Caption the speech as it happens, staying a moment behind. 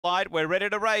Light, we're ready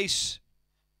to race.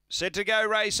 Set to go,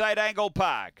 race 8,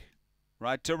 Angle-Park.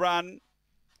 Right to run.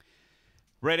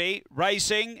 Ready,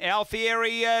 racing,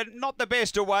 Alfieri, not the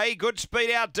best away, good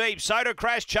speed out deep, Soda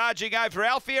Crash charging over,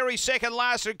 Alfieri second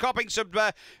last and copping some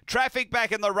traffic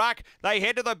back in the ruck, they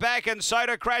head to the back and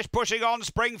Soda Crash pushing on,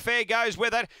 Spring Fair goes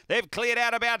with it, they've cleared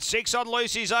out about 6 on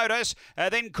Lucy's Otis,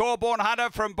 then Corborn Hunter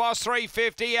from Boss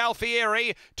 350,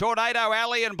 Alfieri, Tornado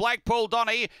Alley and Blackpool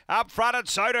Donny, up front at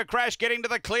Soda Crash getting to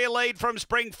the clear lead from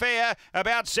Spring Fair,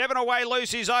 about 7 away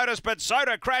Lucy's Otis, but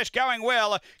Soda Crash going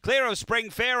well, clear of Spring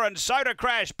Fair and Soda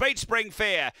Crash beat Spring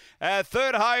Fair.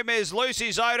 Third home is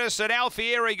Lucy's Otis and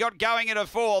Alfieri got going in a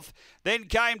fourth. Then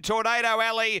came Tornado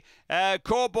Alley,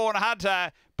 Corborn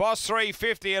Hunter, Boss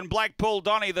 350 and Blackpool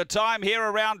Donny. The time here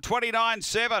around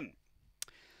 29.7.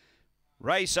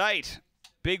 Race 8,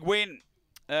 big win.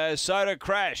 Soda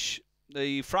Crash,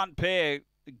 the front pair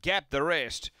gapped the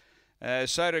rest.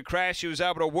 Soda Crash, he was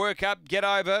able to work up, get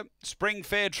over. Spring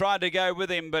Fair tried to go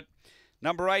with him, but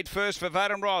number 8 first for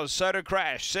Vaden Ros, Soda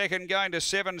Crash. Second going to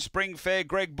 7, Spring Fair,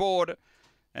 Greg Board.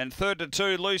 And third to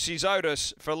 2, Lucy's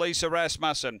Otis for Lisa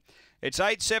Rasmussen. It's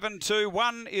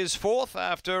 8-7-2-1 is fourth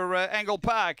after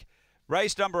Angle-Park.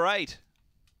 Race number 8.